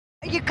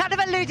You kind of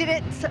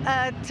alluded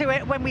to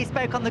it when we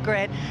spoke on the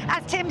grid.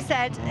 As Tim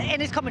said in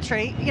his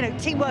commentary, you know,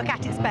 teamwork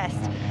at its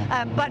best.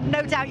 But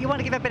no doubt you want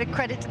to give a bit of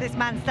credit to this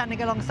man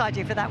standing alongside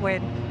you for that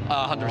win.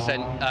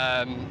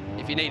 100%.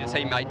 If you need a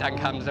teammate, Dan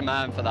Cam's the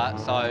man for that.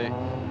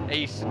 So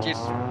he's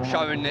just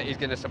showing that he's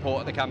going to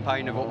support the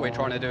campaign of what we're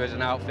trying to do as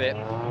an outfit.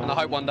 And I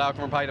hope one day I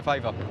can repay the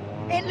favour.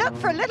 It looked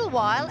for a little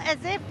while as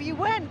if you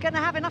weren't going to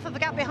have enough of a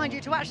gap behind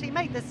you to actually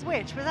make the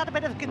switch. Was that a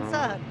bit of a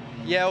concern?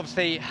 Yeah,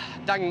 obviously,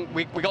 Dan,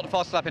 we got the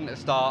fast lap in at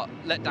the start,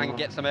 let Dan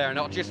get some air, and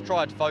I just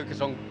tried to focus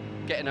on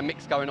getting a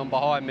mix going on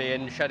behind me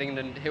and Shedding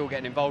and Hill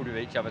getting involved with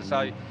each other.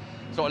 So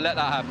sort of let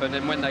that happen,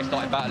 and when they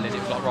started battling, it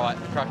was like, right,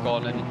 crack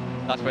on,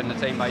 and that's when the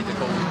team made the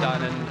call with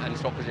Dan and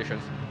swap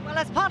positions. Well,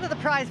 as part of the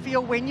prize for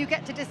your win, you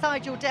get to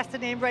decide your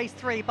destiny in race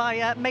 3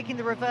 by making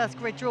the reverse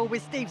grid draw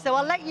with Steve. So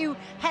I'll let you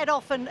head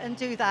off and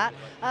do that.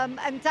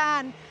 And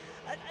Dan,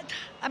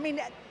 I mean,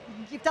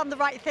 you've done the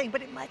right thing,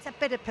 but it's a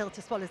bitter pill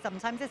to swallow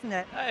sometimes, isn't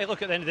it? Hey,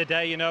 look, at the end of the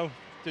day, you know,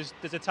 there's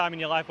a time in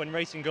your life when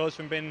racing goes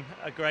from being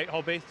a great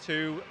hobby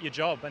to your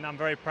job, and I'm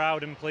very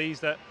proud and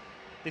pleased that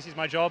this is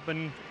my job,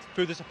 and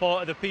through the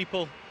support of the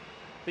people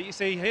that you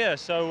see here.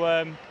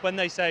 So when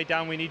they say,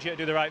 Dan, we need you to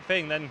do the right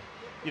thing, then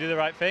you do the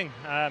right thing.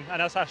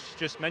 And as Ash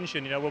just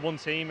mentioned, you know, we're one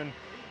team, and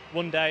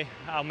one day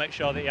I'll make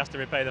sure that he has to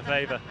repay the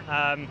favour.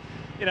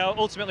 You know,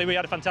 ultimately we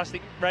had a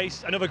fantastic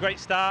race, another great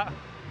start.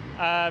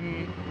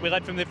 We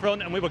led from the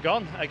front and we were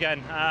gone again.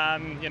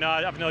 You know,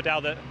 I have no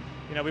doubt that,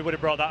 you know, we would have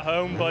brought that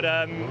home, but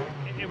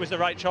it was the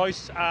right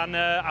choice, and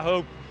I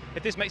hope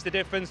if this makes the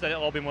difference, then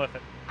it'll all been worth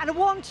it. And a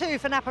 1-2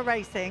 for Napa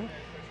Racing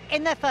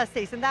in their first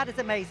season. That is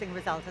an amazing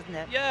result, isn't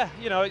it? Yeah,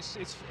 you know,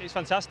 it's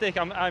fantastic.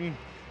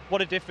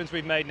 What a difference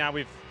we've made now.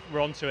 We're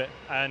onto it,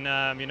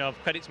 and you know,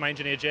 credit to my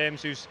engineer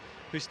James, who's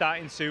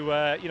starting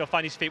to you know,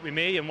 find his feet with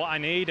me and what I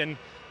need. And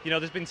you know,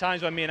 there's been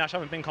times when me and Ash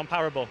haven't been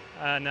comparable,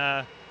 and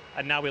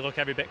now we look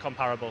every bit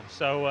comparable.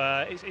 So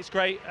it's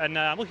great, and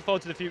I'm looking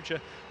forward to the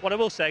future. What I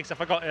will say, because I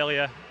forgot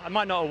earlier, I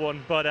might not have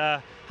won,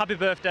 but happy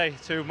birthday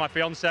to my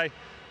fiance.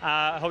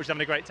 I hope she's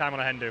having a great time on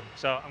a hen do.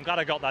 So I'm glad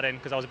I got that in,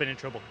 because I was a bit in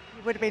trouble.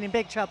 You would have been in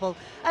big trouble.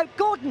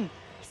 Gordon,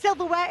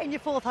 silverware in your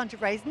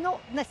 400 race, not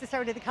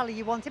necessarily the colour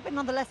you wanted, but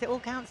nonetheless it all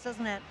counts,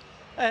 doesn't it?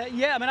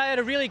 Yeah, I mean, I had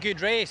a really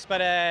good race, but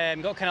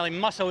got kind of like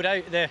muscled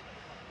out. The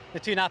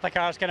two Napa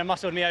cars kind of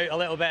muscled me out a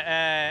little bit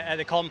at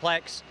the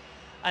complex.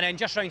 And then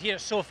just around here,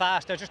 it's so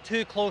fast. I was just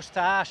too close to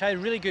Ash. I had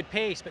really good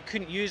pace, but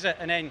couldn't use it.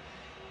 And then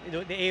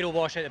the aero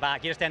wash out the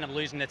back. You just end up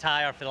losing the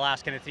tyre for the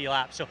last kind of 3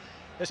 laps. So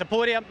it's a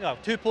podium, well,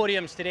 2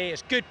 podiums today.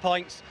 It's good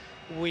points.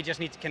 We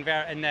just need to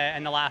convert in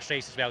the last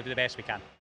race as well, do the best we can.